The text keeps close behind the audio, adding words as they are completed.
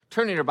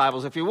Turn in your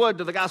Bibles, if you would,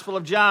 to the Gospel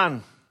of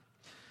John.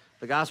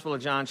 The Gospel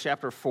of John,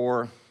 chapter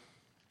 4.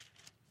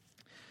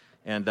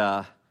 And,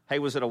 hey,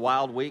 was it a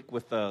wild week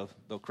with the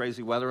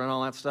crazy weather and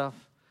all that stuff?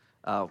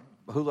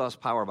 Who lost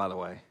power, by the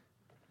way?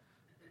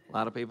 A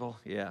lot of people?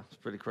 Yeah, it's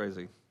pretty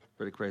crazy.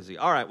 Pretty crazy.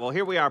 All right, well,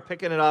 here we are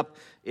picking it up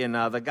in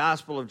the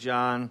Gospel of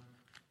John,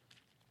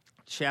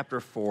 chapter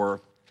 4.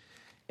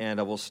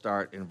 And we'll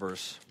start in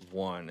verse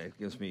 1. It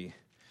gives me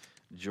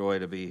joy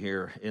to be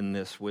here in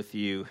this with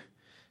you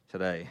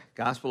today.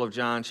 Gospel of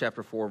John,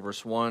 chapter 4,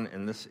 verse 1,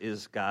 and this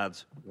is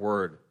God's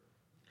word.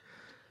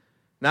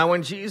 Now,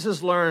 when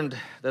Jesus learned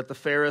that the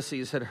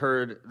Pharisees had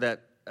heard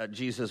that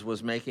Jesus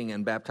was making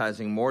and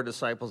baptizing more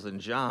disciples than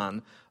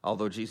John,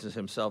 although Jesus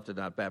himself did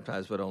not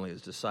baptize but only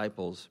his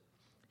disciples,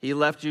 he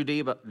left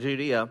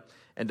Judea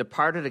and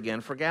departed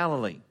again for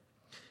Galilee.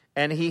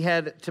 And he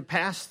had to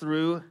pass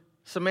through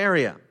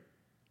Samaria.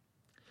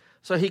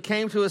 So he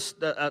came to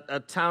a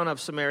town of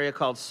Samaria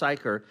called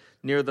Sychar,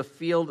 near the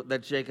field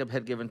that Jacob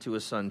had given to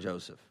his son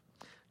Joseph.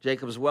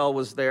 Jacob's well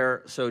was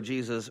there, so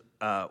Jesus,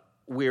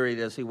 wearied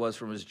as he was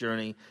from his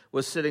journey,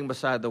 was sitting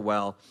beside the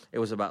well. It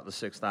was about the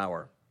 6th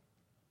hour.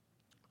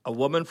 A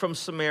woman from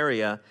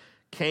Samaria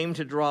came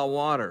to draw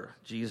water.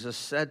 Jesus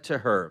said to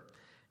her,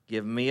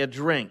 "Give me a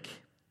drink,"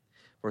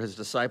 for his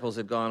disciples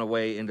had gone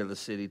away into the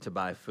city to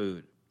buy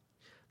food.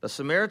 The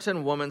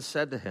Samaritan woman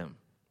said to him,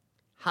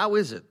 "How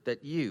is it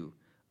that you,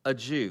 a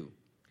Jew,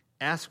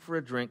 ask for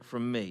a drink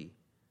from me,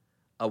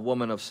 a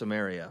woman of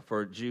Samaria?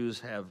 For Jews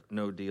have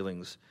no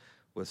dealings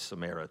with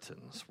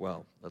Samaritans."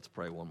 Well, let's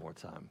pray one more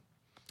time.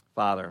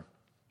 Father,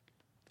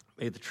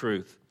 may the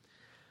truth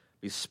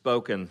be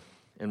spoken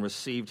and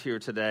received here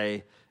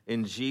today.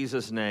 In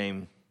Jesus'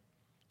 name,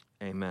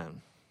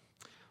 amen.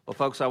 Well,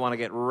 folks, I want to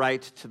get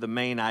right to the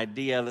main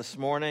idea this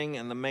morning,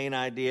 and the main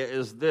idea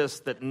is this,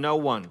 that no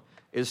one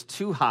is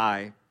too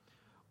high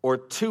or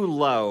too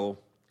low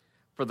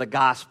for the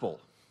gospel.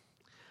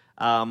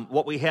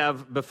 What we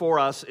have before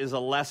us is a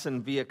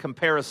lesson via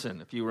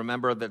comparison. If you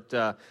remember that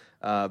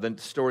the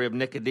story of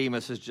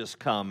Nicodemus has just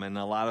come, and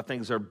a lot of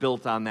things are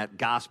built on that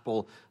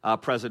gospel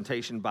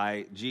presentation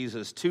by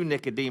Jesus to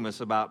Nicodemus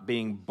about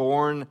being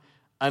born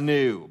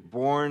anew,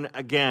 born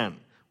again.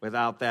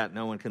 Without that,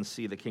 no one can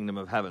see the kingdom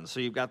of heaven. So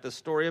you've got the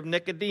story of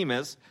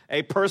Nicodemus,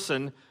 a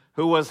person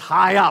who was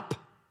high up.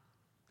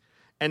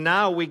 And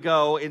now we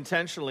go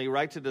intentionally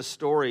right to the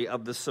story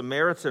of the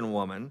Samaritan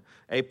woman,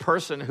 a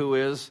person who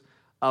is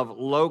of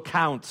low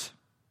count.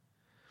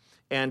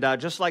 And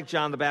just like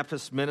John the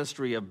Baptist's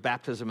ministry of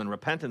baptism and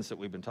repentance that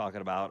we've been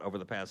talking about over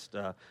the past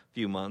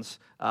few months,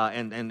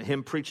 and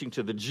him preaching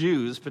to the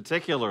Jews,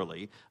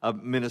 particularly, a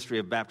ministry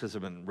of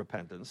baptism and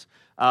repentance,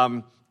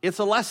 it's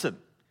a lesson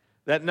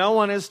that no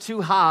one is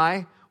too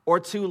high or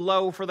too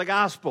low for the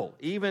gospel.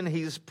 Even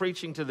he's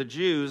preaching to the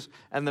Jews,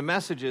 and the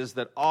message is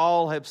that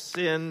all have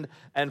sinned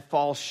and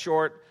fall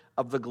short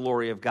of the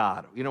glory of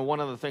God. You know, one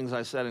of the things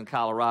I said in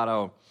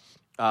Colorado,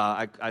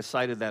 I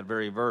cited that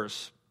very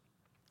verse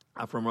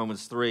from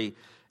Romans 3,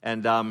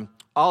 and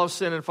all have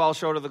sinned and fall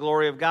short of the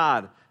glory of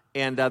God.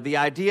 And the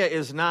idea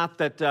is not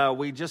that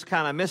we just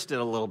kind of missed it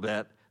a little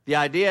bit. The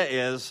idea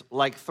is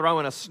like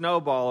throwing a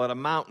snowball at a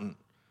mountain.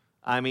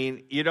 I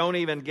mean, you don't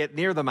even get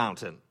near the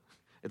mountain.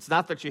 It's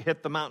not that you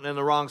hit the mountain in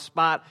the wrong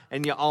spot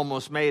and you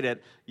almost made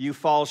it. You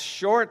fall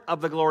short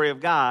of the glory of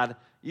God.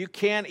 You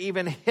can't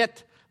even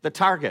hit the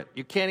target.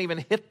 You can't even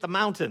hit the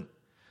mountain.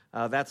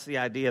 That's the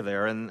idea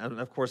there, and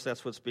of course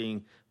that's what's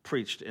being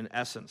preached in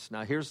essence.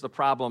 Now here's the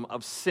problem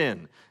of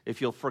sin, if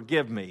you'll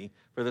forgive me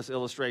for this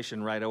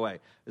illustration right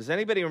away. Does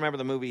anybody remember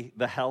the movie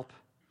The Help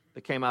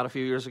that came out a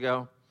few years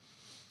ago?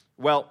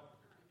 Well,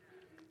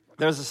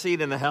 there's a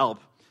scene in The Help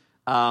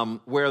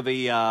where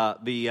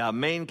the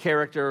main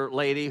character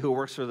lady who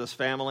works for this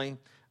family,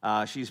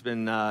 she's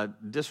been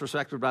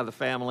disrespected by the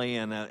family,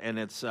 and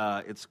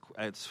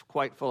it's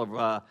quite full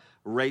of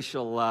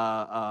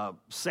racial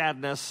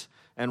sadness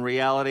and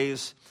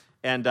realities,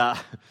 and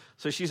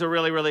so she's a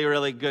really, really,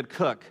 really good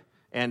cook.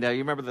 And you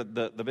remember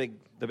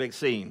the big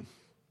scene?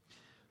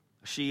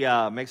 She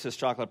makes this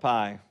chocolate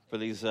pie for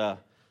these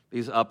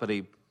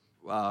uppity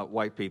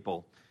white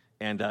people,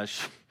 and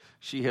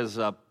she has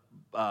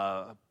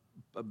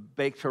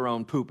baked her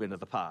own poop into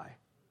the pie.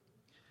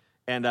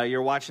 And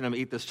you're watching them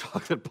eat this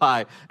chocolate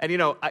pie, and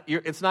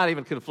it's not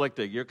even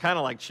conflicting. You're kind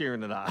of like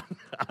cheering it on,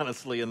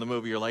 honestly, in the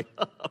movie. You're like,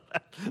 oh,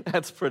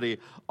 that's pretty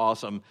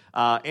awesome,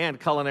 and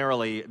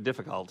culinarily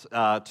difficult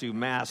to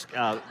mask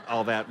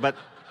all that.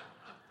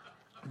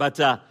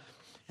 But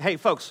hey,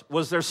 folks,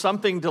 was there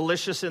something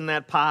delicious in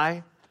that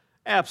pie?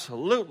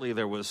 Absolutely.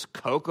 There was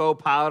cocoa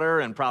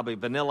powder and probably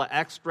vanilla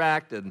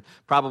extract and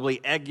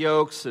probably egg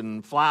yolks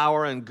and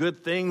flour and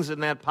good things in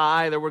that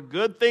pie. There were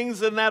good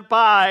things in that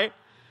pie.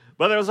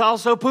 But there was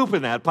also poop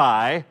in that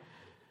pie.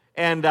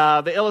 And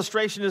the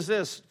illustration is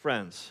this,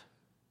 friends.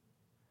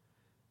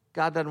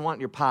 God doesn't want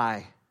your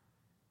pie.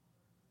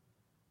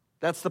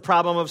 That's the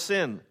problem of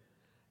sin.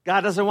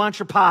 God doesn't want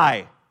your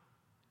pie.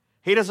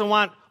 He doesn't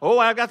want,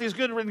 I've got these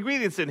good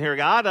ingredients in here,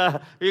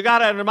 God. You got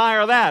to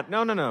admire that.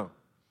 No.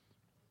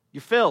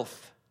 You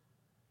filth.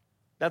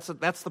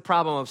 That's the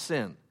problem of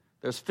sin.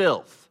 There's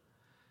filth.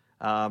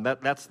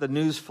 That's the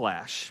news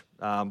flash.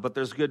 But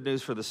there's good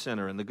news for the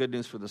sinner, and the good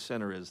news for the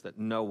sinner is that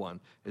no one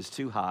is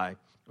too high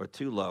or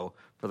too low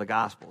for the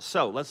gospel.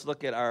 So let's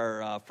look at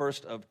our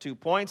first of 2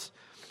 points.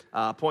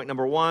 Point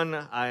number 1,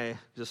 I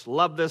just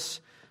love this,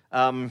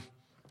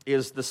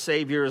 is the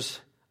Savior's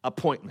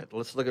appointment.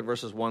 Let's look at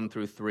verses 1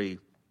 through 3.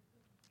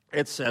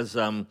 It says,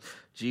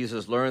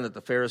 Jesus learned that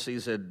the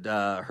Pharisees had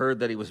heard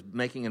that he was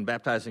making and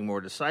baptizing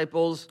more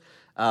disciples.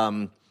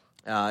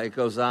 It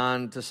goes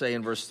on to say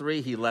in verse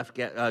 3, he left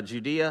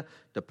Judea,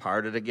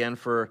 departed again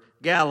for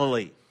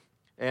Galilee.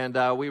 And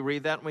we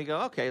read that and we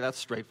go, okay, that's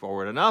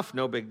straightforward enough,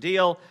 no big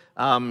deal.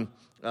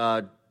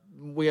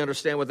 We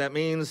understand what that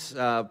means.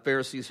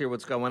 Pharisees hear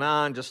what's going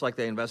on, just like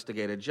they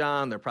investigated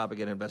John. They're probably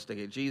going to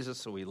investigate Jesus,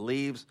 so he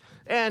leaves.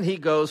 And he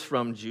goes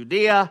from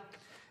Judea,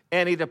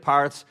 and he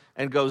departs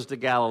and goes to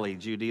Galilee.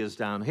 Judea's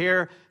down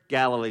here,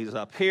 Galilee's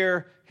up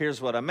here.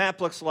 Here's what a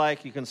map looks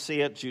like. You can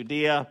see it,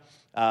 Judea.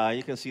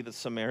 You can see that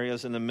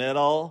Samaria's in the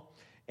middle,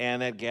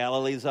 and that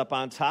Galilee's up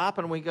on top.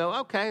 And we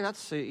go, okay,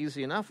 that's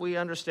easy enough. We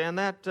understand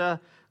that.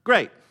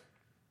 Great.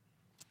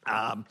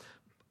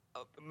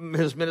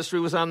 His ministry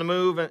was on the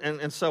move,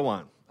 and so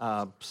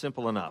on.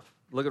 Simple enough.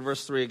 Look at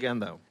verse 3 again,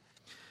 though.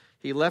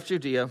 He left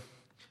Judea,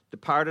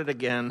 departed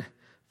again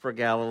for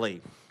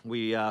Galilee.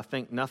 We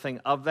think nothing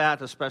of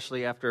that,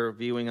 especially after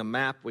viewing a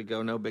map. We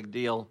go, no big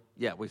deal.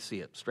 Yeah, we see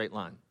it, straight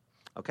line.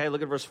 Okay,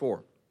 look at verse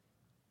 4.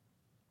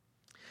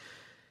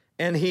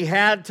 And he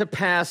had to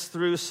pass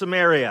through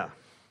Samaria.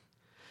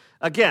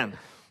 Again,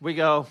 we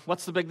go,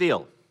 what's the big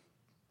deal?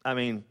 I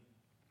mean,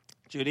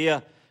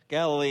 Judea,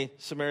 Galilee,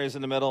 Samaria's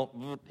in the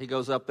middle. He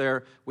goes up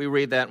there. We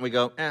read that and we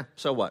go,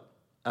 so what?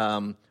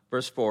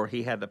 Verse 4,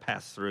 he had to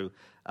pass through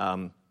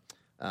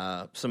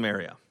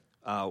Samaria.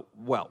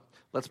 Well,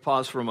 let's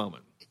pause for a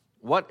moment.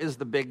 What is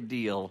the big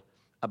deal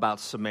about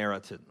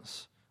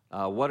Samaritans?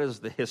 What is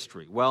the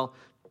history? Well,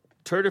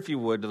 turn, if you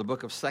would, to the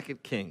book of 2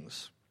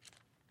 Kings.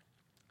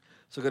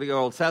 So go to your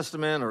Old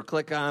Testament or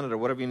click on it or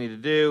whatever you need to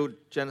do.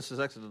 Genesis,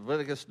 Exodus,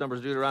 Leviticus,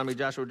 Numbers, Deuteronomy,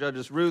 Joshua,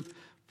 Judges, Ruth,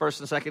 1st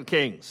and 2nd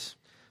Kings.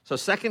 So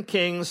 2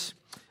 Kings,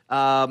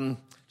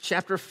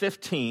 chapter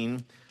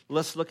 15,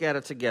 let's look at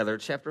it together.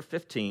 Chapter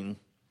 15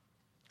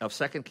 of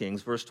 2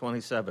 Kings, verse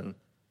 27.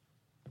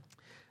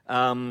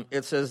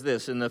 It says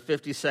this, in the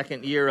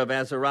 52nd year of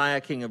Azariah,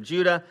 king of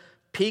Judah,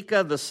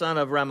 Pekah, the son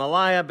of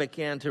Remaliah,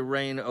 began to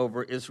reign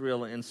over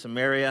Israel in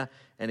Samaria,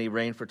 and he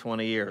reigned for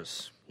 20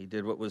 years. He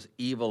did what was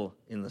evil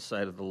in the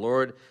sight of the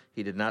Lord.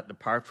 He did not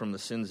depart from the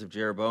sins of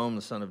Jeroboam,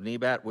 the son of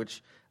Nebat,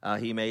 which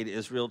he made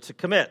Israel to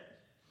commit.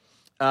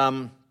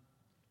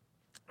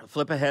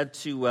 Flip ahead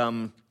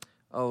to,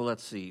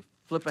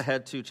 Flip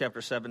ahead to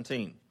chapter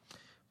 17,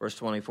 verse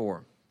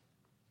 24.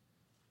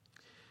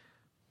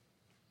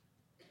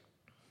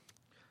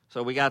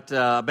 So we got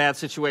a bad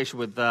situation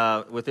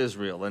with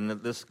Israel, and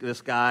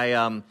this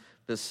guy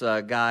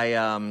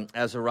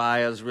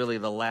Azariah is really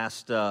the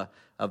last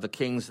of the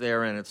kings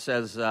there, and it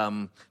says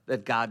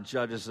that God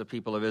judges the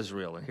people of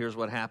Israel. And here's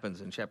what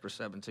happens in chapter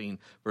 17,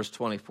 verse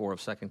 24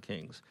 of 2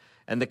 Kings.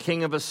 And the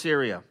king of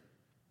Assyria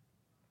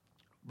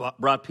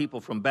brought people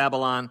from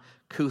Babylon,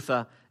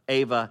 Cutha,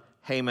 Ava,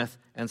 Hamath,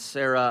 and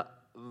Zaravaim,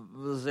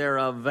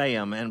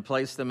 and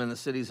placed them in the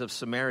cities of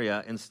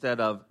Samaria instead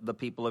of the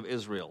people of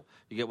Israel.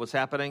 You get what's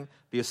happening?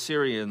 The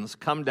Assyrians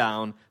come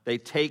down, they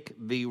take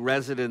the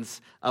residents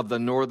of the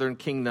northern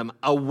kingdom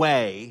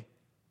away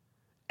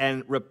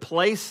and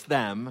replace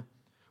them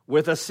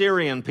with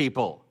Assyrian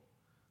people,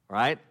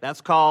 right?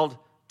 That's called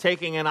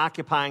taking and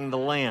occupying the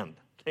land.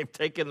 They've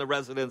taken the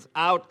residents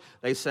out.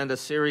 They send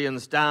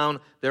Assyrians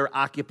down. They're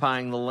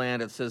occupying the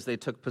land. It says they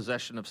took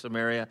possession of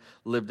Samaria,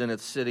 lived in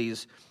its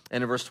cities.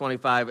 And in verse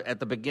 25, at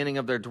the beginning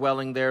of their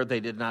dwelling there, they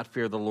did not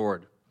fear the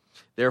Lord.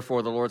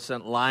 Therefore, the Lord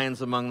sent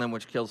lions among them,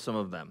 which killed some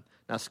of them.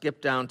 Now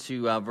skip down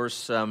to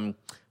verse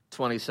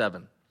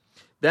 27.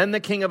 Then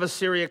the king of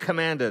Assyria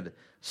commanded,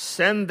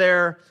 send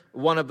there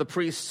one of the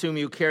priests whom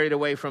you carried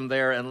away from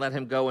there, and let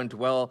him go and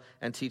dwell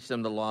and teach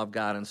them the law of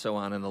God and so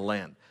on in the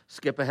land.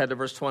 Skip ahead to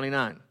verse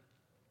 29.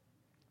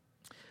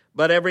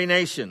 But every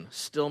nation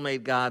still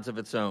made gods of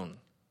its own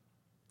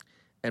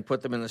and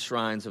put them in the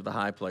shrines of the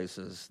high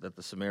places that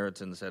the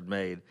Samaritans had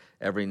made,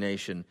 every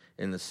nation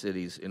in the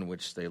cities in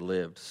which they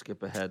lived.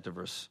 Skip ahead to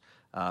verse...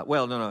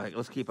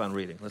 let's keep on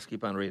reading.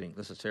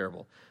 This is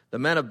terrible. The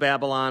men of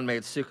Babylon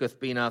made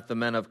Succoth-Benoth, the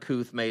men of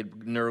Cuth made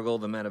Nergal,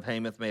 the men of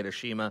Hamath made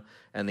Ashima,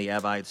 and the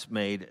Avites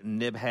made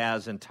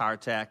Nibhaz and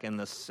Tartak, and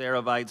the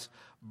Saravites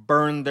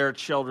burned their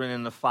children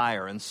in the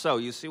fire. And so,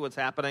 you see what's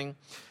happening?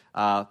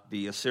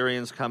 The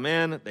Assyrians come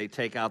in, they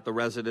take out the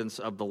residents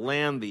of the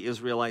land. The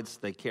Israelites,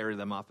 they carry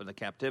them off into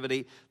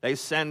captivity. They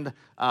send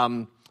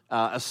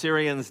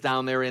Assyrians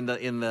down there in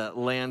the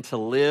land to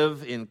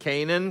live in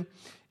Canaan,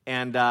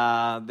 and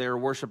they're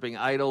worshiping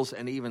idols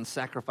and even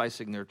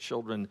sacrificing their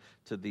children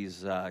to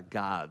these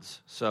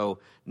gods. So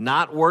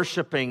not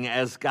worshiping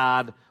as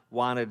God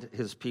wanted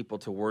his people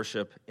to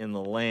worship in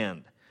the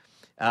land.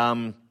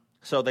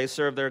 So they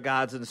served their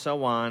gods and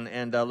so on.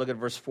 And look at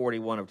verse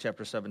 41 of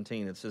chapter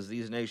 17. It says,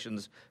 these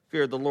nations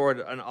feared the Lord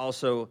and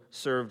also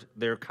served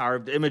their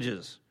carved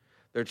images.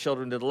 Their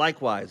children did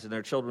likewise, and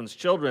their children's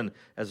children,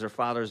 as their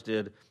fathers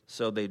did,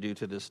 so they do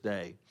to this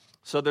day.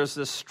 So there's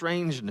this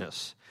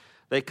strangeness.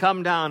 They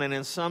come down, and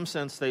in some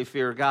sense they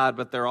fear God,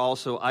 but they're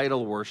also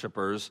idol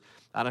worshipers.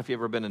 I don't know if you've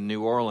ever been in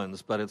New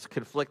Orleans, but it's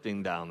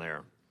conflicting down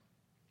there.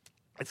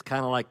 It's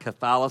kind of like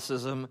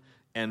Catholicism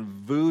and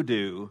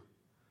voodoo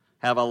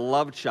have a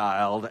love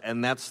child,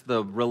 and that's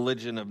the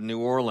religion of New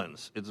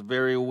Orleans. It's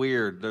very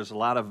weird. There's a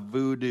lot of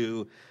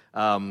voodoo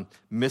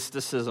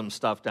mysticism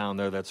stuff down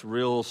there that's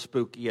real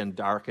spooky and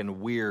dark and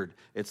weird.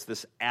 It's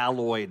this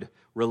alloyed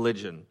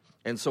religion.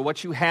 And so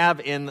what you have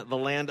in the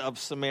land of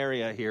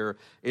Samaria here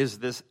is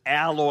this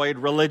alloyed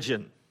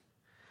religion.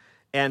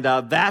 And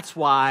that's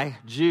why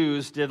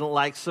Jews didn't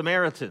like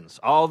Samaritans.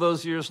 All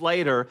those years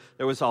later,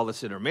 there was all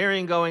this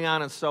intermarrying going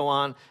on and so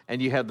on,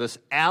 and you have this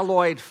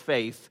alloyed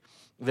faith,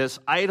 this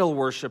idol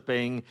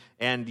worshiping,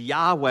 and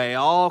Yahweh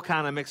all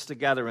kind of mixed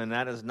together, and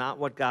that is not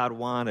what God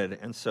wanted.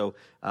 And so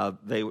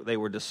they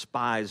were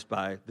despised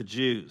by the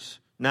Jews.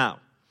 Now,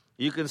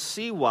 you can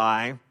see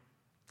why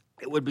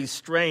it would be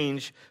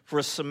strange for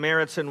a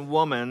Samaritan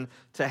woman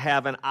to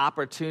have an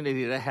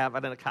opportunity to have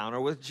an encounter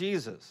with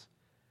Jesus.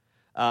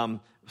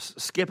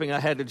 Skipping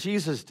ahead to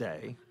Jesus'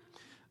 day,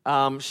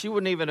 she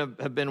wouldn't even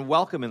have been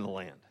welcome in the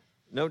land.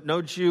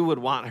 No Jew would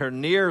want her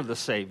near the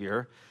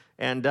Savior.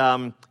 And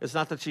it's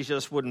not that she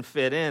just wouldn't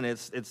fit in,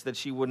 it's that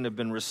she wouldn't have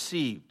been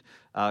received.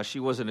 She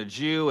wasn't a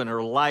Jew, and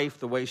her life,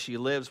 the way she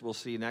lives, we'll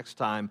see next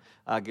time,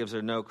 gives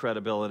her no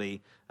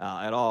credibility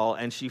at all,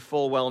 and she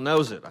full well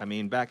knows it. I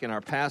mean, back in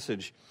our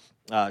passage,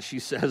 she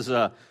says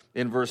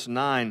in verse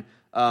 9,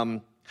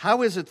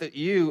 how is it that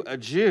you, a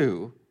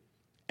Jew,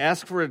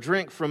 ask for a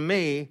drink from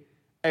me,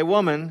 a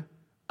woman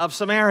of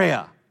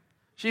Samaria?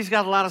 She's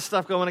got a lot of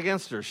stuff going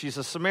against her. She's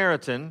a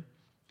Samaritan.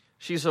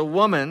 She's a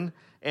woman.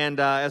 And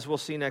as we'll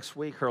see next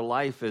week, her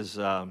life is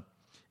kind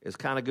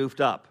of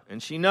goofed up,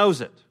 and she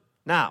knows it.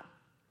 Now,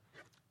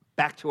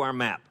 back to our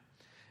map,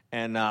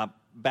 and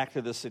back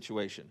to this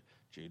situation.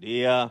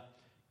 Judea,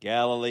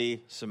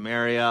 Galilee,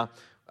 Samaria.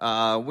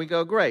 We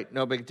go, great,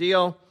 no big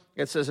deal.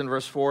 It says in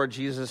verse 4,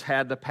 Jesus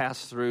had to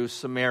pass through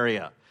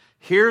Samaria.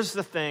 Here's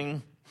the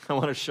thing I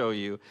want to show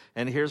you,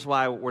 and here's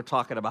why we're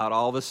talking about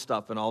all this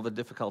stuff and all the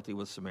difficulty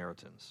with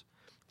Samaritans.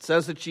 It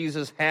says that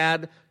Jesus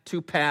had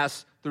to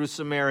pass through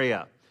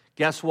Samaria.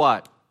 Guess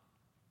what?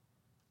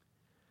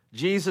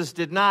 Jesus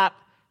did not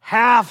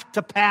have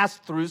to pass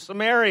through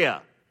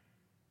Samaria.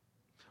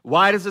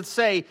 Why does it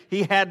say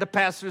he had to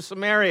pass through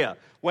Samaria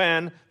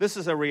when this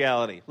is a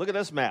reality? Look at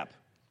this map.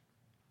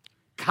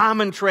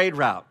 Common trade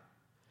route.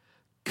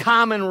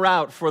 Common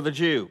route for the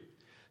Jew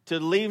to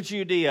leave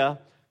Judea,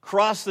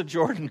 cross the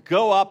Jordan,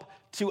 go up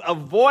to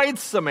avoid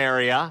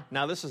Samaria.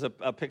 Now, this is a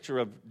picture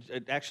of,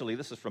 actually,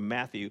 this is from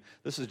Matthew.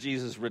 This is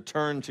Jesus'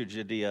 return to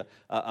Judea,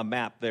 a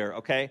map there,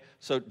 okay?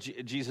 So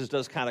Jesus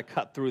does kind of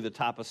cut through the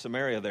top of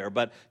Samaria there.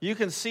 But you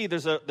can see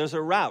there's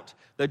a route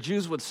that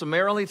Jews would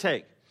summarily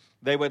take.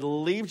 They would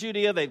leave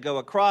Judea, they'd go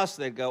across,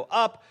 they'd go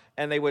up,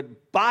 and they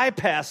would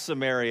bypass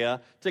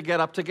Samaria to get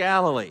up to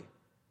Galilee.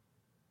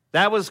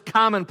 That was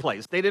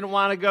commonplace. They didn't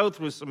want to go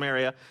through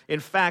Samaria.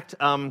 In fact,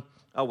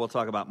 we'll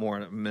talk about more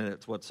in a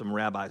minute, what some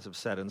rabbis have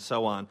said and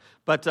so on.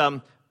 But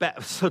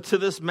so to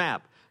this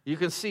map, you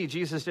can see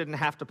Jesus didn't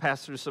have to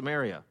pass through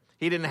Samaria.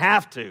 He didn't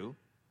have to.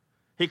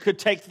 He could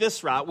take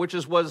this route, which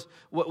was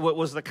what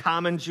was the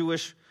common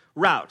Jewish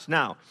route.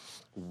 Now,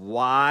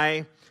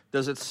 why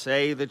does it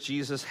say that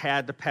Jesus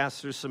had to pass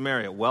through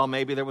Samaria? Well,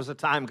 maybe there was a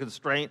time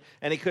constraint,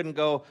 and he couldn't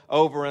go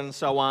over and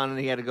so on, and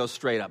he had to go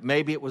straight up.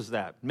 Maybe it was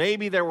that.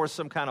 Maybe there was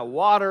some kind of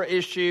water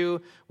issue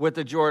with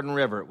the Jordan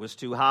River. It was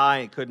too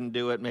high, he couldn't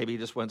do it. Maybe he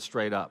just went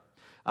straight up.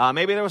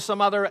 Maybe there was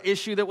some other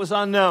issue that was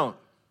unknown.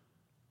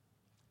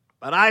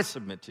 But I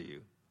submit to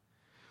you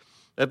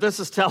that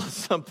this is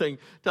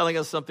telling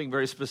us something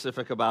very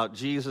specific about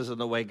Jesus and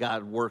the way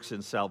God works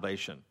in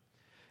salvation.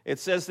 It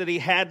says that he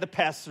had to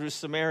pass through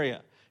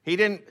Samaria. He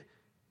didn't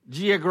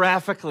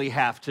geographically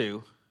have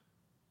to,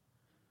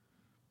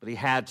 but he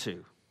had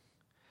to.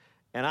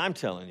 And I'm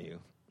telling you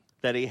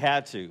that he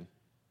had to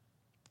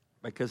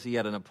because he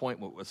had an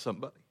appointment with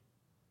somebody.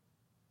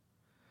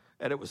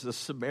 And it was the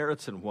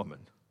Samaritan woman.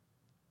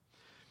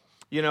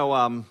 You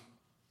know,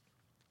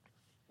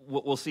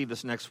 we'll see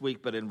this next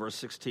week, but in verse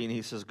 16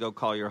 he says, go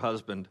call your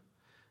husband.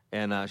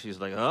 And she's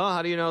like, oh,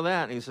 how do you know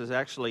that? And he says,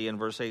 actually, in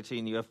verse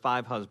 18, you have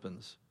 5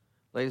 husbands.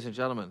 Ladies and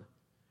gentlemen,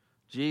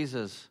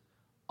 Jesus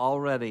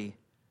already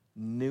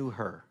knew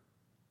her.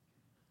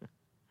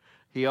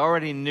 He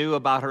already knew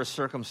about her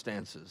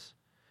circumstances.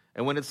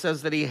 And when it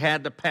says that he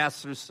had to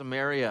pass through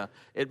Samaria,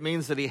 it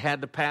means that he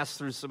had to pass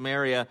through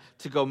Samaria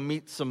to go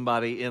meet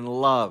somebody in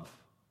love.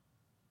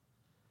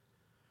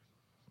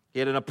 He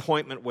had an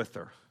appointment with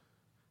her.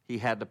 He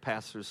had to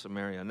pass through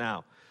Samaria.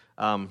 Now,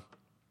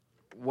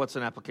 what's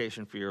an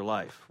application for your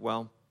life?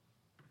 Well,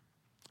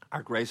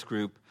 our grace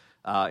group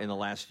in the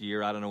last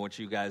year, I don't know what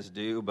you guys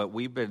do, but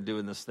we've been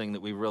doing this thing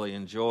that we really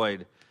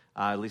enjoyed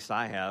at least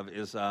I have,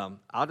 is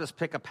I'll just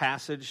pick a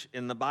passage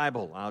in the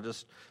Bible. I'll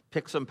just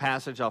pick some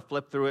passage, I'll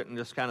flip through it and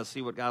just kind of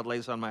see what God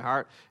lays on my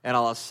heart, and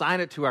I'll assign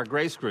it to our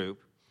grace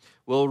group.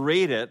 We'll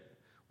read it.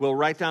 We'll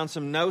write down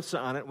some notes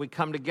on it. We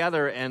come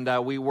together and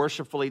we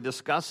worshipfully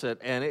discuss it,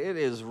 and it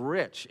is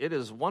rich. It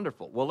is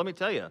wonderful. Well, let me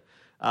tell you,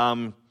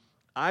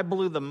 I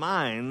blew the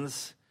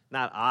minds,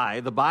 not I,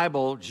 the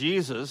Bible,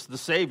 Jesus, the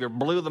Savior,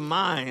 blew the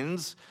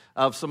minds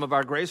of some of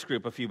our grace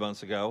group a few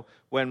months ago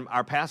when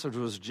our passage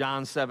was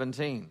John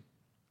 17,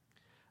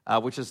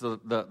 which is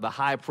the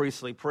high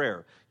priestly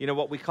prayer. You know,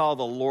 what we call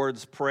the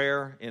Lord's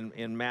Prayer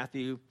in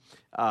Matthew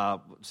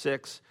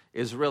 6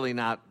 is really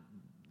not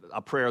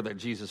a prayer that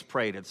Jesus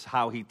prayed. It's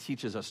how he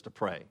teaches us to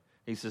pray.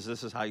 He says,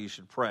 this is how you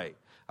should pray.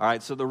 All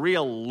right, so the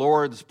real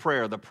Lord's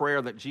Prayer, the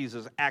prayer that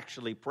Jesus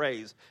actually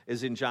prays,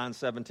 is in John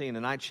 17.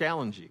 And I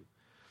challenge you,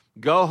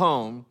 go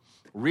home,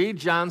 read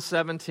John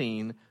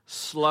 17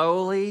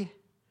 slowly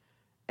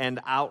and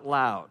out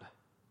loud.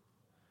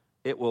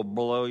 It will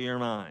blow your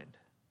mind.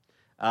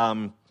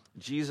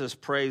 Jesus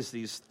prays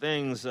these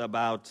things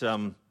about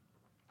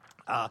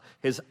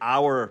his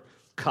hour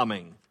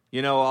coming.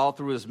 You know, all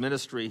through his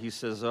ministry, he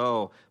says,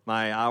 oh,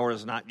 my hour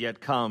is not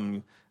yet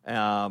come.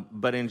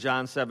 But in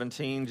John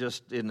 17,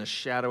 just in the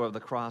shadow of the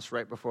cross,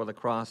 right before the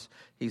cross,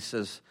 he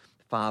says,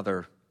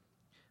 Father,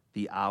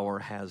 the hour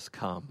has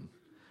come.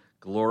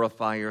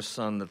 Glorify your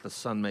Son, that the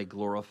Son may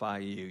glorify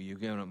you.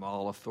 You've given him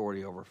all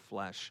authority over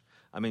flesh.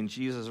 I mean,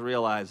 Jesus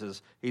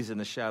realizes he's in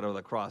the shadow of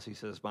the cross. He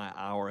says, my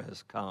hour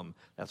has come.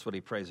 That's what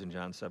he prays in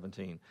John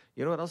 17.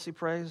 You know what else he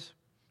prays?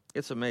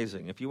 It's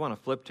amazing. If you want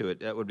to flip to it,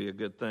 that would be a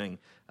good thing.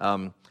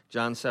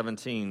 John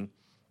 17,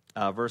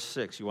 verse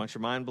 6. You want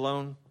your mind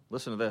blown?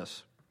 Listen to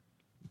this.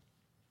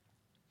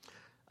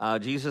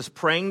 Jesus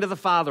praying to the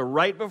Father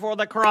right before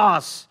the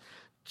cross.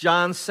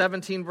 John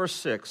 17, verse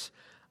 6.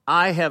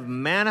 I have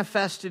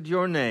manifested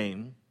your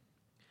name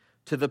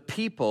to the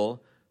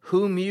people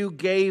whom you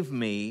gave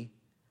me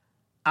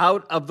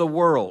out of the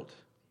world.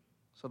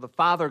 So the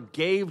Father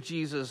gave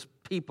Jesus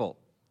people.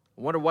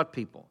 I wonder what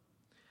people.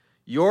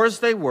 Yours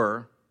they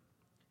were,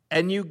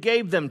 and you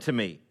gave them to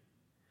me.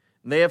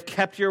 They have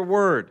kept your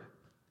word.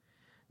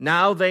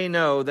 Now they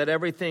know that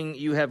everything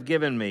you have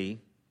given me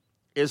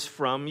is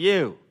from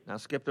you. Now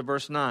skip to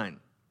verse 9.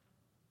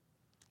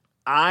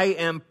 I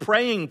am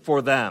praying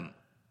for them.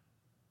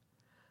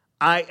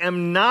 I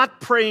am not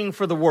praying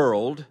for the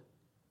world,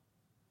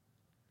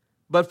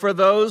 but for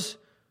those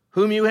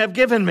whom you have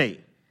given me.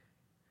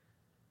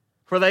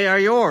 For they are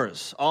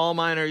yours. All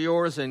mine are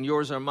yours, and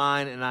yours are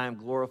mine, and I am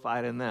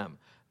glorified in them.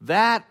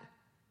 That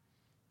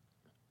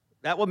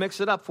will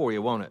mix it up for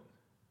you, won't it?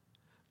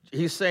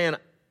 He's saying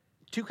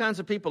two kinds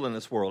of people in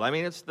this world. I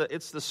mean, it's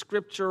the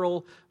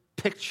scriptural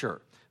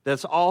picture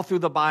that's all through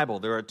the Bible.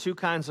 There are two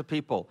kinds of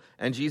people.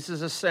 And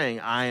Jesus is saying,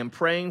 I am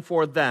praying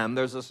for them.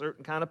 There's a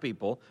certain kind of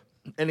people.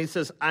 And he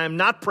says, I am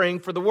not praying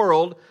for the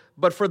world,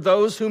 but for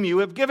those whom you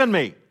have given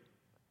me.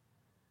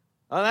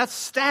 That's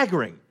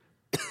staggering.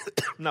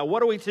 Now,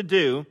 what are we to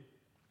do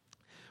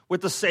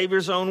with the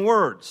Savior's own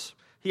words?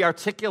 He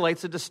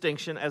articulates a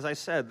distinction, as I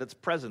said, that's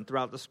present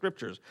throughout the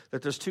Scriptures,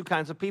 that there's two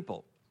kinds of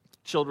people,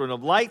 children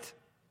of light,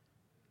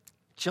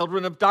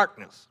 children of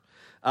darkness,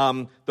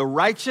 the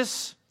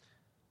righteous,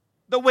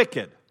 the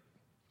wicked,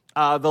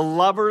 the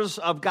lovers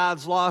of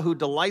God's law who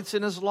delights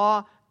in his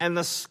law, and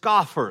the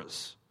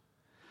scoffers.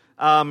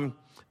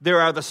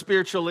 There are the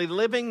spiritually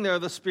living, there are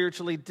the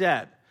spiritually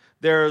dead.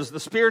 There's the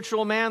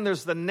spiritual man,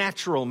 there's the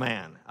natural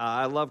man.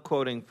 I love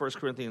quoting 1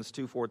 Corinthians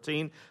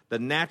 2:14. The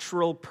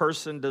natural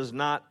person does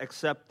not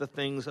accept the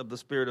things of the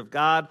Spirit of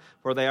God,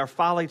 for they are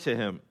folly to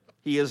him.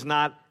 He is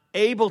not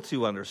able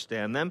to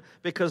understand them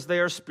because they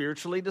are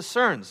spiritually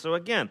discerned. So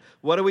again,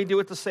 what do we do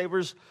with the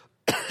Savior's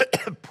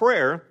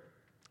prayer?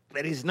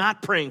 That he's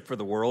not praying for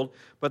the world,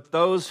 but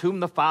those whom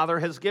the Father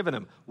has given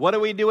him. What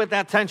do we do with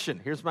that tension?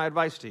 Here's my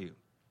advice to you.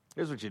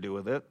 Here's what you do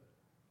with it.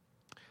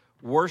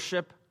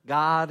 Worship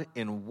God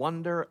in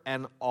wonder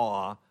and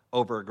awe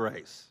over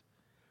grace.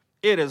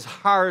 It is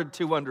hard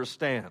to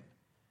understand.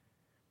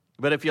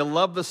 But if you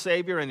love the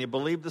Savior and you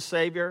believe the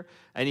Savior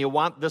and you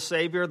want the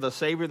Savior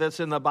that's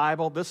in the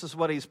Bible, this is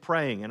what he's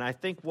praying. And I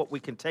think what we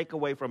can take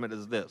away from it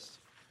is this.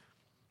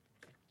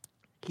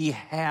 He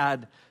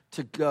had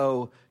to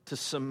go to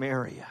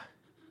Samaria.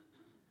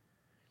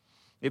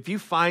 If you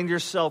find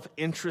yourself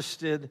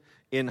interested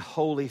in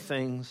holy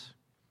things,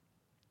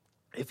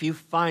 if you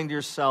find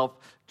yourself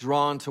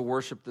drawn to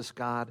worship this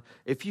God,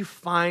 if you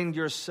find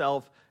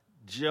yourself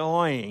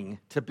joying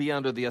to be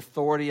under the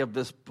authority of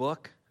this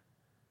book,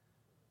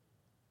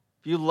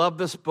 if you love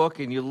this book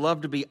and you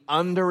love to be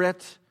under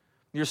it,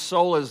 your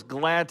soul is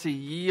glad to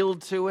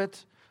yield to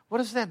it, what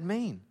does that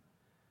mean?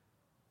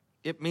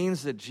 It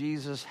means that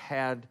Jesus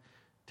had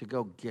to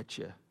go get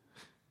you,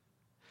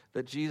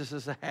 that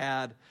Jesus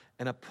had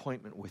an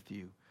appointment with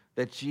you,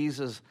 that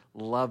Jesus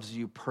loves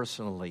you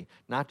personally,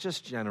 not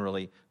just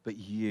generally, but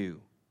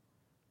you.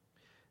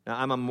 Now,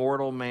 I'm a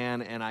mortal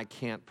man, and I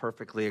can't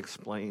perfectly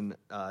explain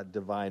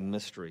divine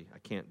mystery. I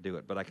can't do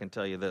it, but I can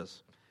tell you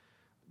this.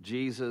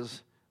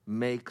 Jesus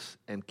makes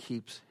and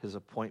keeps his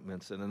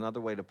appointments. And another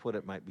way to put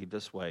it might be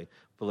this way,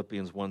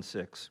 Philippians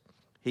 1:6.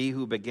 He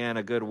who began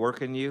a good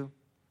work in you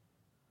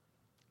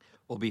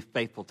will be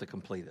faithful to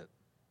complete it.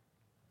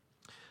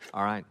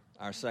 All right,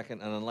 our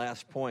second and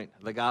last point,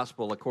 the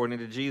gospel according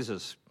to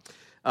Jesus.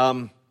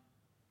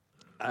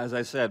 As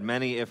I said,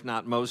 many, if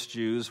not most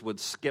Jews, would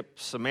skip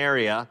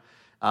Samaria,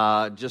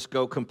 just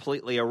go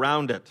completely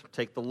around it,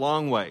 take the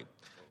long way.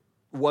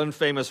 One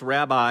famous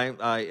rabbi,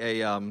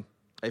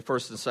 a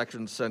first and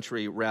second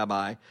century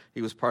rabbi,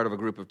 he was part of a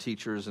group of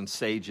teachers and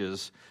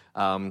sages.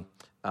 And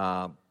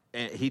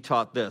he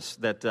taught this,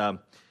 that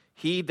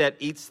he that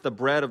eats the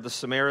bread of the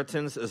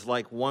Samaritans is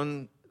like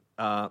one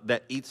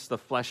that eats the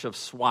flesh of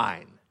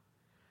swine.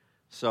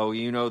 So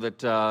you know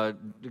that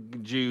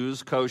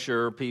Jews,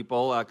 kosher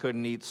people,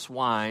 couldn't eat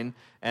swine,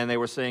 and they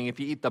were saying if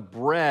you eat the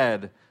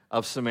bread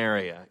of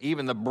Samaria,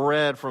 even the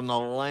bread from the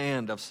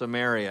land of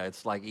Samaria,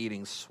 it's like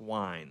eating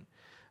swine.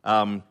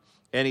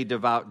 Any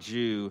devout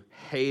Jew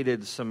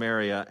hated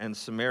Samaria and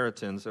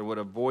Samaritans and would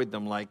avoid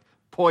them like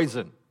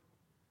poison.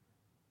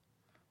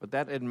 But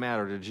that didn't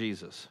matter to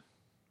Jesus.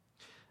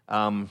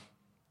 In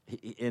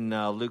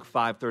Luke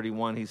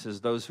 5:31, he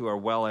says, those who are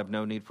well have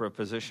no need for a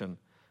physician,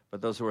 but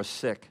those who are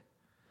sick.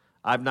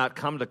 I've not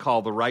come to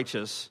call the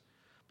righteous,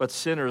 but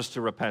sinners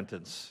to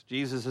repentance.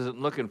 Jesus isn't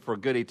looking for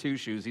goody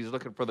two-shoes. He's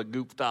looking for the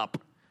goofed up.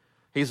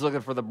 He's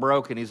looking for the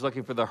broken. He's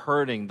looking for the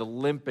hurting, the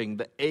limping,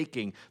 the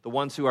aching, the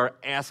ones who are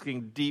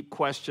asking deep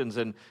questions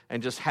and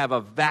just have a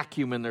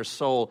vacuum in their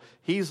soul.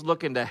 He's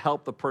looking to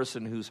help the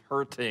person who's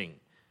hurting.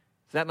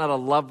 Is that not a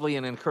lovely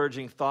and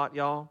encouraging thought,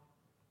 y'all?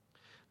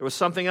 There was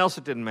something else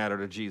that didn't matter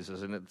to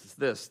Jesus, and it's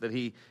this, that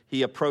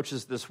he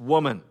approaches this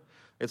woman.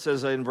 It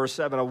says in verse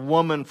 7, a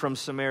woman from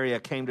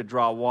Samaria came to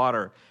draw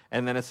water.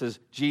 And then it says,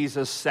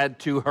 Jesus said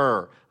to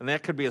her. And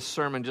that could be a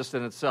sermon just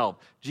in itself.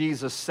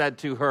 Jesus said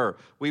to her.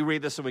 We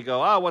read this and we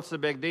go, oh, what's the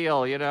big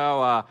deal?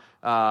 Men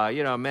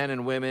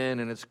and women,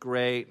 and it's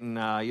great. And,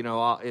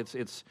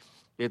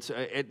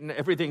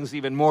 everything's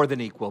even more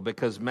than equal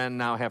because men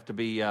now have to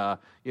be,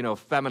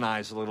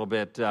 feminized a little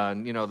bit.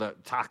 The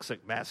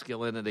toxic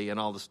masculinity and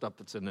all the stuff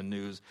that's in the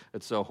news.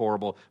 It's so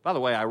horrible. By the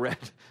way, I read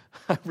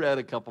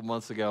a couple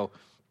months ago,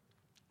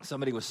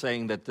 somebody was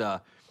saying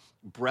that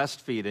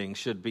breastfeeding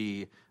should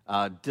be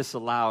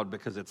disallowed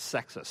because it's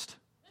sexist.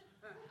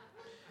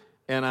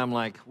 And I'm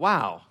like,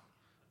 wow,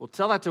 well,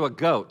 tell that to a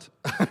goat.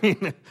 I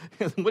mean,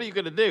 what are you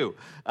going to do?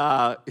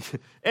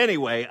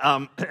 Anyway,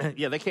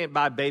 they can't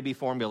buy baby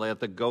formula at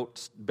the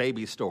goat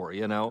baby store,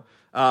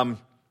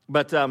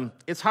 But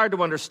it's hard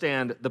to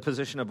understand the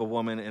position of a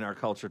woman in our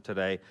culture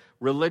today.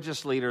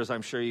 Religious leaders,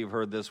 I'm sure you've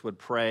heard this, would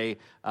pray,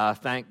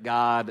 thank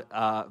God.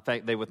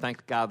 They would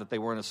thank God that they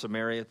weren't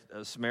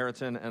a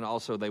Samaritan, and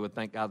also they would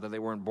thank God that they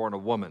weren't born a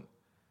woman.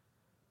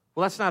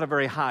 Well, that's not a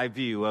very high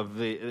view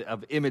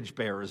of image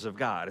bearers of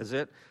God, is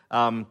it?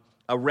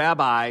 A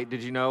rabbi,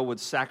 did you know, would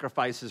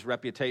sacrifice his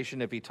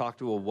reputation if he talked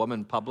to a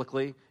woman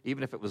publicly,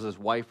 even if it was his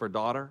wife or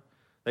daughter?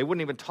 They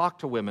wouldn't even talk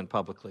to women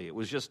publicly. It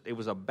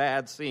was a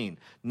bad scene,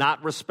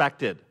 not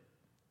respected.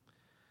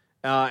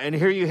 And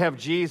here you have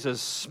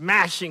Jesus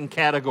smashing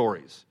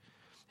categories.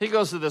 He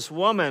goes to this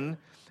woman.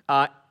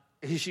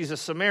 She's a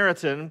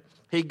Samaritan.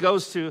 He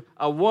goes to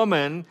a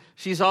woman.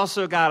 She's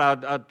also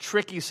got a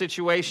tricky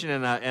situation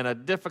and a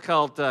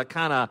difficult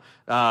kind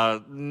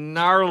of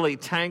gnarly,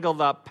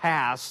 tangled up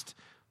past.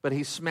 But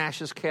he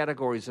smashes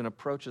categories and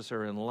approaches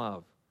her in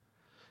love.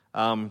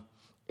 And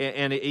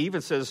he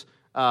even says,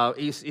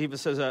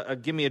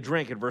 give me a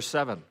drink in verse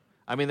 7.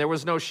 I mean, there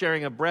was no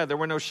sharing of bread. There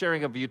were no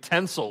sharing of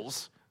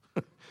utensils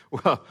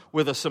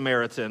with a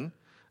Samaritan.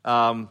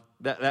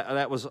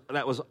 That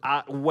was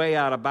way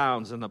out of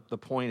bounds. And the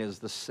point is,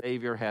 the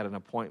Savior had an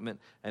appointment,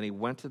 and he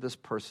went to this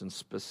person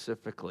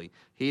specifically.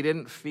 He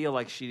didn't feel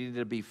like she needed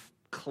to be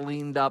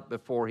cleaned up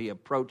before he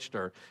approached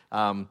her.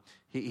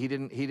 He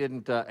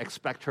didn't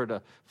expect her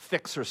to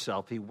fix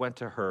herself. He went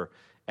to her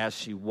as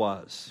she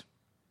was.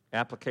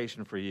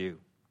 Application for you.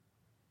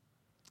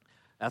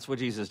 That's what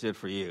Jesus did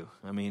for you.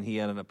 I mean, he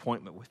had an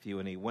appointment with you,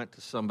 and he went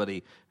to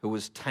somebody who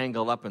was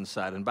tangled up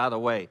inside. And by the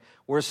way,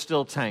 we're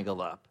still tangled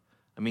up.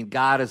 I mean,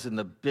 God is in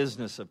the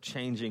business of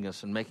changing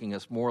us and making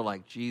us more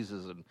like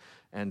Jesus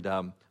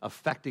and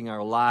affecting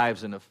our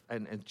lives and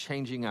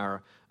changing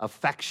our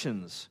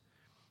affections.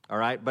 All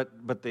right,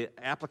 but the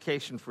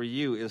application for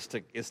you is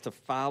to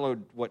follow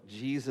what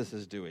Jesus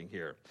is doing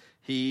here.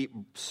 He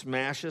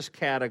smashes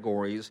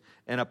categories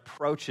and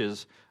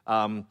approaches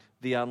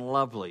the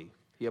unlovely.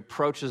 He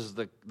approaches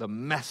the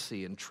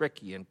messy and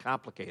tricky and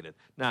complicated.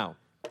 Now,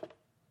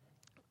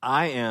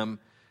 I am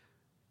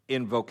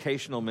in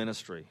vocational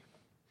ministry.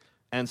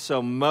 And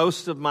so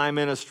most of my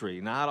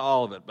ministry, not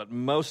all of it, but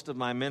most of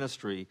my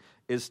ministry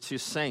is to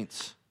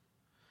saints.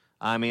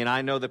 I mean,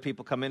 I know that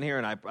people come in here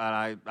and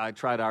I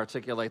try to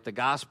articulate the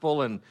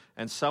gospel and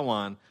so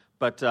on.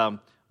 But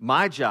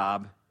my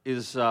job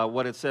is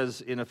what it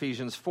says in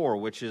Ephesians 4,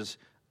 which is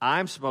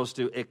I'm supposed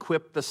to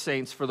equip the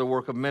saints for the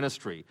work of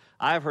ministry.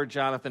 I've heard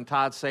Jonathan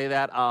Todd say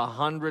that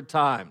 100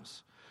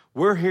 times.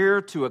 We're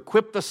here to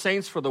equip the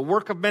saints for the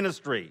work of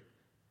ministry.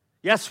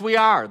 Yes, we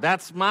are.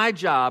 That's my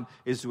job,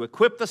 is to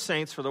equip the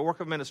saints for the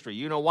work of ministry.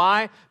 You know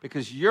why?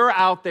 Because you're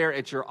out there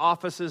at your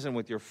offices and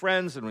with your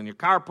friends and in your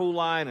carpool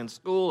line and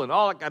school and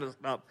all that kind of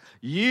stuff.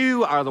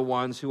 You are the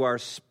ones who are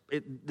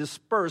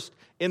dispersed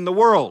in the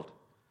world.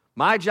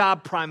 My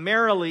job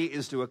primarily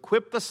is to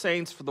equip the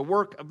saints for the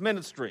work of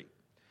ministry.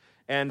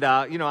 And,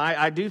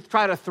 I do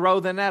try to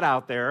throw the net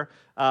out there,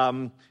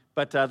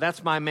 but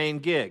that's my main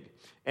gig.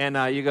 And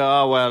you go,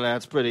 oh, well,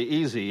 that's pretty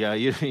easy.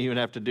 You don't even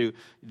have to do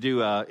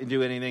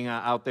anything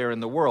out there in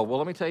the world. Well,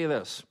 let me tell you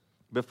this.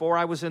 Before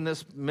I was in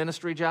this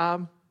ministry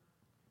job,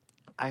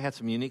 I had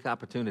some unique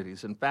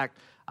opportunities. In fact,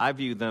 I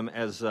view them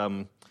as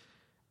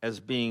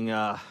being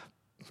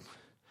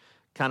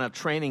kind of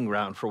training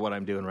ground for what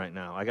I'm doing right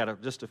now. I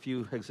got just a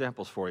few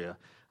examples for you.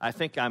 I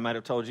think I might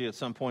have told you at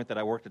some point that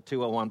I worked at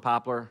 201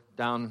 Poplar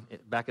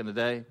back in the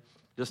day.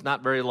 Just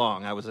not very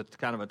long. I was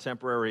kind of a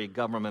temporary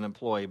government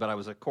employee, but I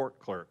was a court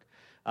clerk.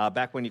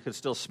 Back when you could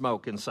still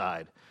smoke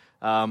inside.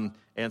 And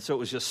so it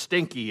was just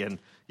stinky, and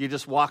you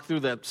just walked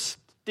through that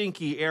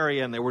stinky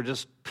area, and there were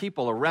just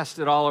people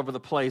arrested all over the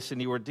place,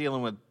 and you were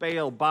dealing with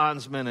bail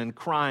bondsmen and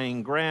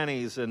crying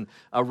grannies and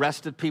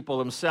arrested people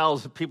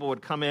themselves. People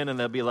would come in, and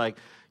they'd be like,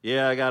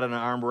 yeah, I got an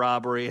armed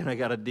robbery, and I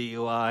got a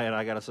DUI, and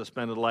I got a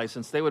suspended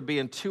license. They would be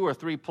in 2 or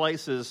 3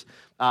 places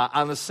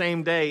on the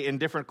same day in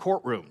different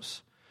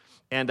courtrooms.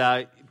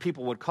 And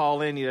people would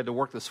call in. You had to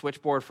work the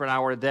switchboard for an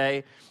hour a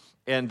day.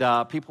 And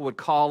people would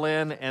call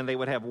in, and they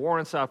would have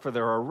warrants out for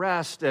their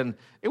arrest, and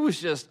it was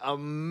just a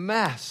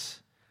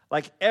mess.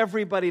 Like,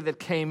 everybody that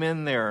came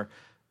in there,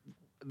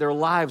 their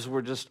lives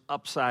were just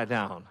upside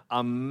down,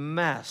 a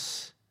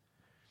mess.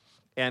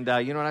 And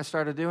you know what I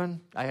started doing?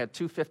 I had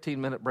 2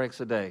 15-minute breaks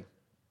a day.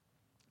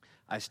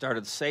 I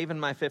started saving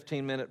my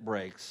 15-minute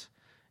breaks,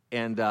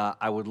 and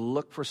I would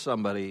look for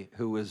somebody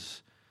who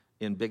was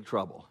in big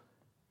trouble.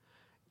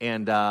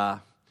 And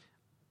not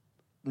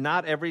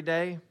every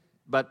day,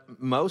 but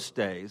most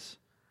days,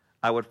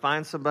 I would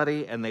find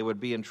somebody, and they would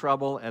be in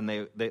trouble, and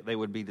they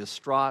would be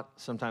distraught.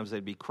 Sometimes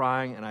they'd be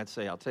crying, and I'd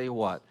say, I'll tell you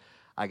what,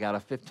 I got a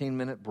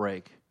 15-minute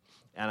break,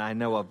 and I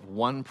know of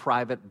one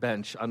private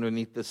bench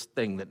underneath this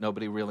thing that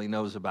nobody really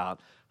knows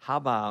about. How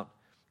about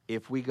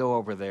if we go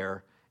over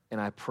there and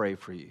I pray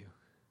for you?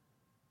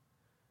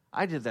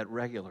 I did that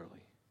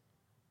regularly.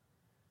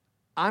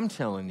 I'm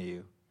telling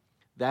you,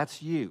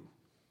 that's you.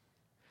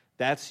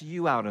 That's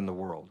you out in the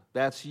world.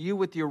 That's you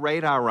with your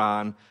radar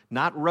on,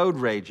 not road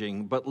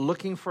raging, but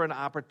looking for an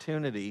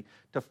opportunity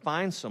to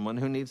find someone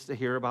who needs to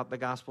hear about the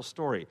gospel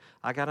story.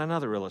 I got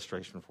another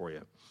illustration for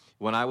you.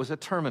 When I was at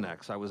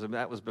Terminex,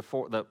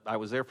 I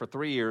was there for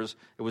 3 years.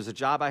 It was a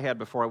job I had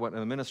before I went into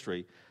the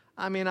ministry.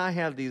 I mean, I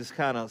had these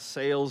kind of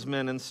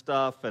salesmen and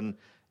stuff, and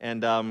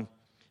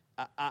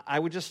I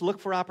would just look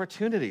for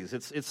opportunities.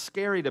 It's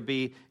scary to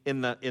be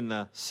in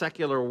the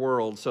secular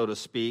world, so to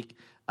speak.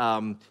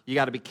 You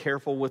got to be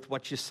careful with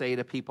what you say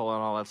to people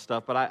and all that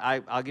stuff. But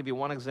I'll give you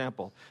one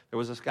example. There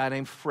was this guy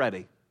named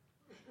Freddie.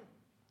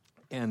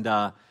 And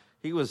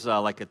he was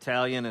like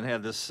Italian and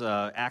had this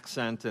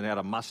accent and had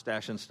a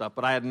mustache and stuff.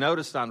 But I had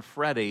noticed on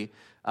Freddie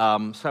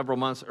several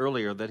months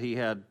earlier that he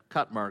had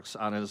cut marks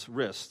on his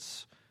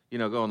wrists,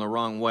 going the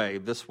wrong way,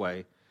 this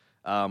way.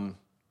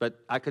 But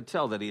I could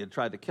tell that he had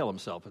tried to kill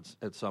himself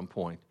at some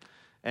point.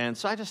 And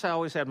so I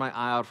always had my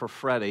eye out for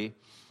Freddie.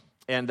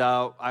 And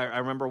I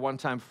remember one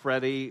time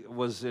Freddie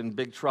was in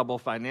big trouble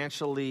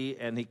financially,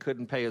 and he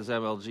couldn't pay his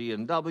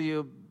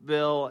MLG&W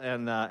bill,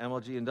 and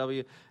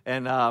MLG&W,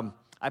 and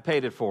I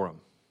paid it for him.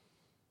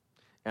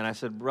 And I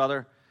said,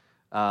 brother,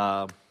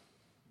 no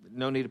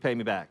need to pay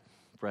me back,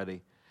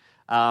 Freddie.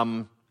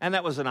 And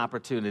that was an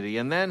opportunity.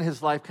 And then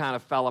his life kind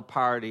of fell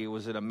apart. He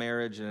was in a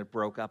marriage, and it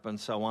broke up and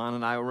so on.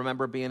 And I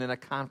remember being in a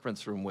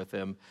conference room with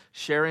him,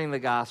 sharing the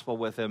gospel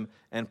with him,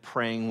 and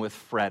praying with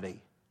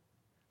Freddie.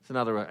 It's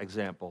another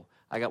example.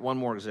 I got one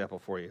more example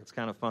for you. It's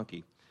kind of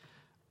funky.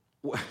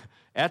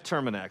 At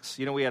Terminex,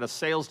 we had a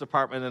sales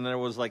department, and there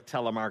was like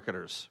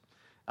telemarketers.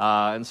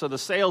 And so the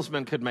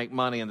salesmen could make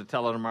money, and the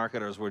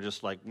telemarketers were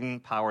just like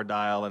power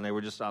dial, and they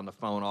were just on the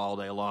phone all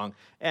day long.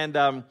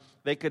 And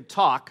they could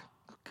talk,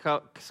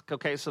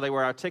 okay, so they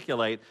were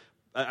articulate,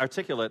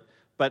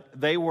 but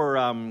they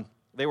were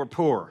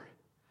poor.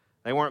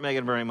 They weren't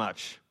making very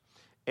much.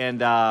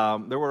 And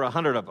there were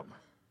 100 of them.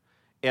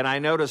 And I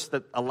noticed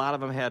that a lot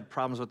of them had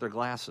problems with their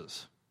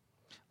glasses.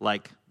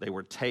 Like they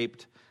were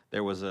taped,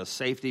 there was a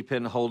safety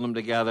pin holding them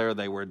together,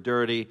 they were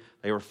dirty,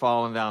 they were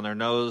falling down their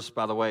nose.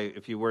 By the way,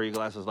 if you wear your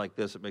glasses like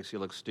this, it makes you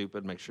look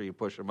stupid. Make sure you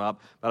push them up.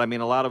 But I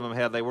mean, a lot of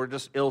them they were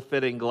just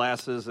ill-fitting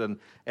glasses. And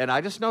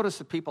I just noticed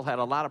that people had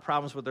a lot of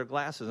problems with their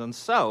glasses. And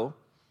so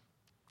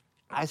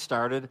I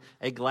started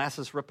a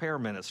glasses repair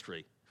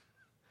ministry.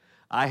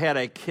 I had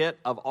a kit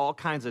of all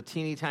kinds of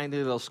teeny tiny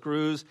little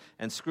screws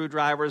and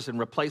screwdrivers and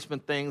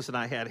replacement things, and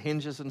I had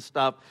hinges and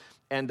stuff.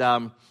 And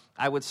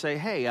I would say,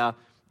 hey,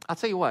 I'll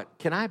tell you what,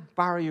 can I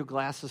borrow your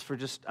glasses for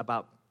just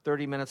about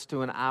 30 minutes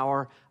to an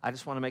hour? I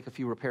just want to make a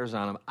few repairs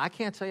on them. I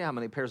can't tell you how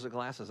many pairs of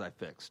glasses I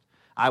fixed.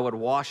 I would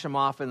wash them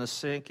off in the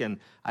sink, and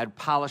I'd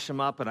polish them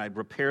up, and I'd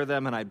repair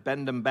them, and I'd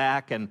bend them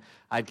back, and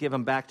I'd give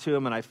them back to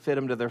them, and I'd fit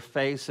them to their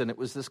face. And it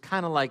was this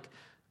kind of like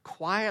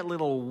quiet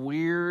little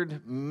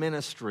weird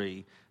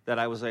ministry that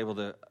I was able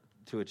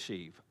to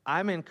achieve.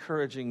 I'm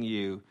encouraging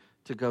you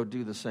to go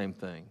do the same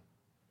thing.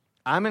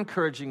 I'm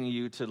encouraging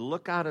you to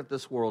look out at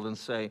this world and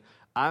say,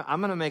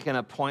 I'm going to make an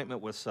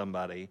appointment with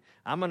somebody.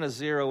 I'm going to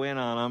zero in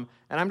on them,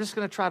 and I'm just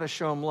going to try to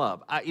show them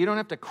love. You don't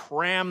have to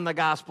cram the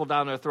gospel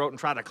down their throat and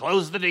try to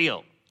close the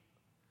deal.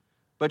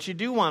 But you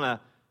do want to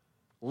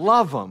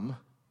love them,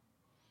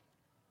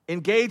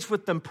 engage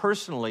with them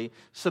personally,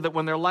 so that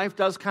when their life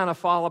does kind of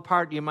fall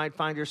apart, you might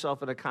find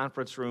yourself in a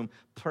conference room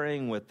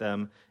praying with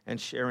them and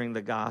sharing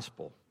the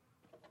gospel.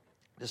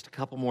 Just a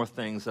couple more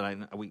things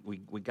that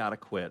we got to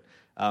quit.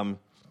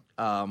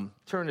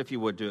 Turn, if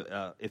you would,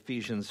 to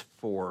Ephesians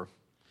 4,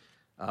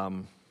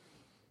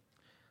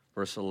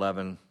 verse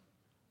 11.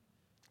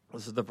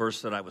 This is the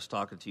verse that I was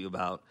talking to you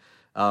about.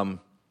 And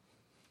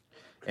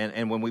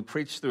when we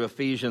preached through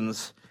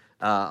Ephesians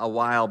a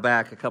while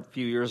back,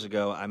 few years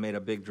ago, I made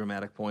a big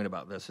dramatic point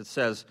about this. It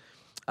says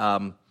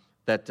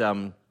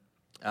that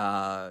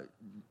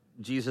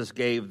Jesus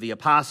gave the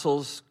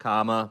apostles,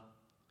 comma,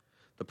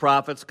 the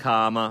prophets,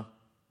 comma,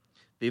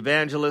 the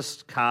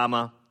evangelists,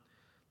 comma,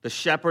 the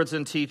shepherds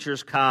and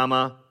teachers,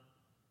 comma,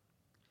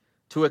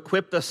 to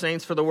equip the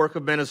saints for the work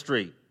of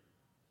ministry,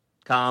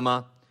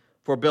 comma,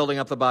 for building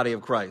up the body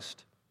of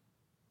Christ.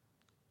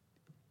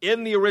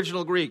 In the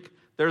original Greek,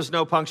 there's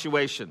no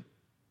punctuation.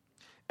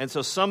 And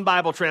so some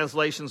Bible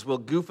translations will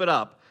goof it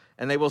up,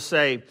 and they will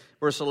say,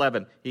 verse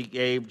 11,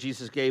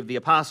 Jesus gave the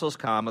apostles,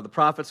 comma, the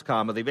prophets,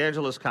 comma, the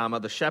evangelists,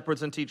 comma, the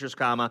shepherds and teachers,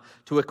 comma,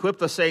 to equip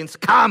the saints,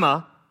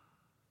 comma,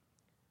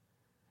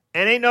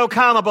 and ain't no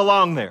comma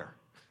belong there.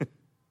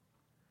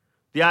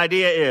 The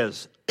idea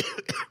is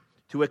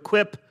to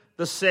equip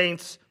the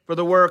saints for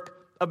the work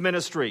of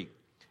ministry.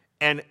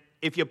 And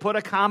if you put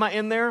a comma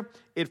in there,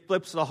 it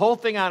flips the whole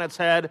thing on its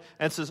head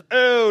and says,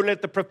 oh,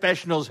 let the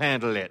professionals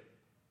handle it.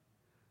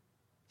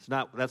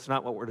 That's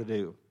not what we're to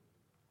do.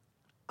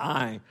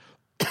 I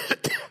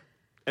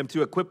am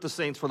to equip the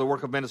saints for the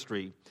work of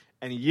ministry,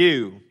 and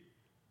you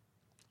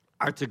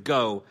are to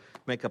go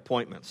make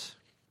appointments.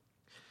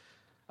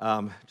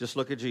 Just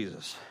look at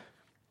Jesus.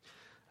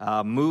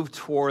 Move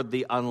toward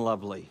the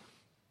unlovely.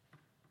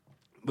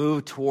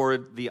 Move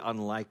toward the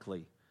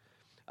unlikely.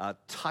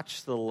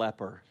 Touch the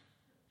leper.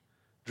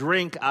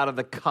 Drink out of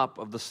the cup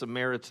of the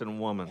Samaritan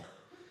woman.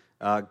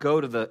 Go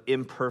to the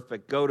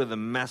imperfect. Go to the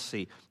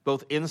messy,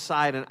 both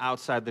inside and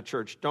outside the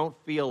church. Don't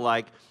feel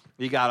like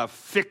you got to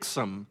fix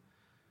them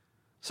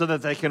so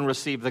that they can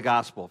receive the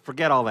gospel.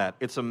 Forget all that.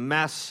 It's a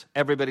mess.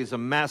 Everybody's a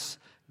mess.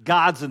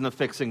 God's in the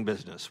fixing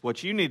business.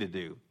 What you need to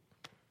do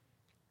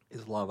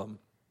is love them.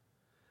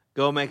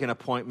 Go make an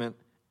appointment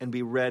and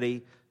be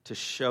ready to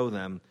show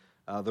them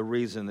the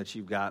reason that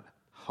you've got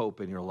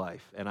hope in your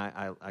life. And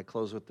I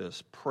close with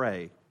this.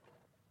 Pray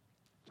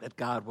that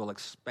God will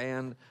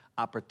expand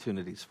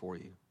opportunities for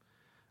you.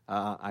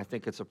 I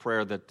think it's a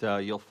prayer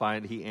that you'll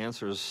find He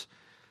answers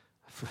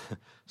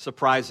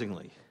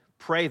surprisingly.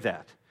 Pray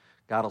that.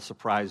 God will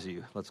surprise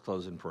you. Let's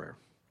close in prayer.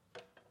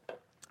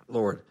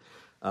 Lord,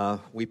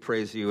 we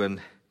praise you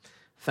and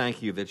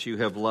thank you that you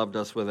have loved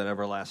us with an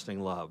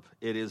everlasting love.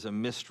 It is a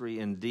mystery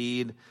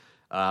indeed.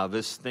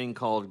 This thing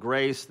called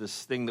grace,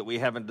 this thing that we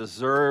haven't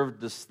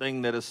deserved, this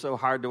thing that is so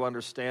hard to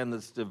understand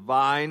that's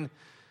divine.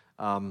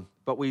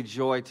 But we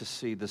joy to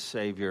see the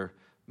Savior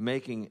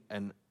making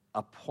an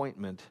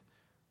appointment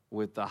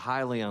with the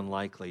highly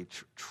unlikely,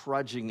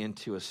 trudging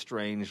into a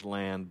strange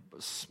land,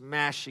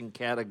 smashing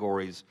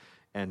categories,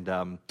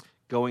 and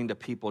going to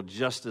people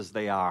just as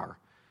they are.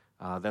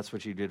 That's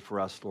what you did for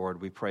us,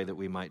 Lord. We pray that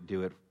we might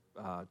do it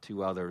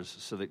to others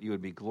so that you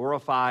would be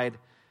glorified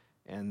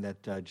and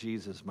that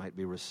Jesus might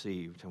be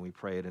received. And we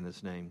pray it in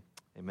His name.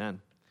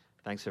 Amen.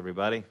 Thanks,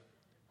 everybody.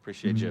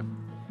 Appreciate you.